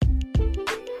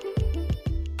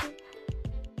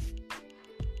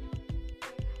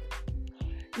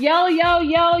Yo, yo,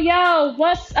 yo, yo,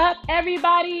 what's up,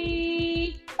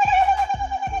 everybody?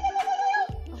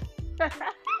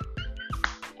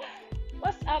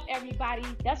 What's up, everybody?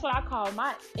 That's what I call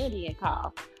my Indian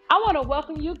call. I want to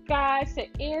welcome you guys to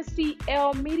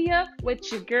NCL Media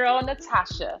with your girl,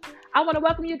 Natasha. I want to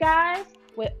welcome you guys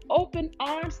with open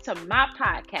arms to my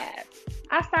podcast.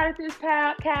 I started this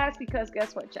podcast because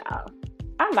guess what, y'all?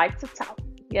 I like to talk.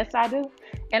 Yes, I do.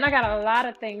 And I got a lot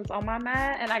of things on my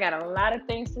mind and I got a lot of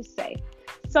things to say.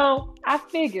 So I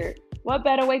figured what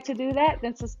better way to do that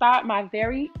than to start my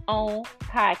very own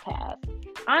podcast.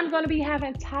 I'm going to be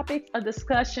having topics of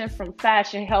discussion from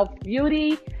fashion, health,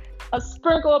 beauty, a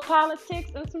sprinkle of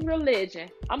politics, and some religion.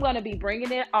 I'm going to be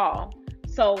bringing it all.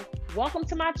 So welcome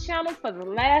to my channel for the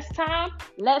last time.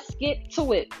 Let's get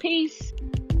to it. Peace.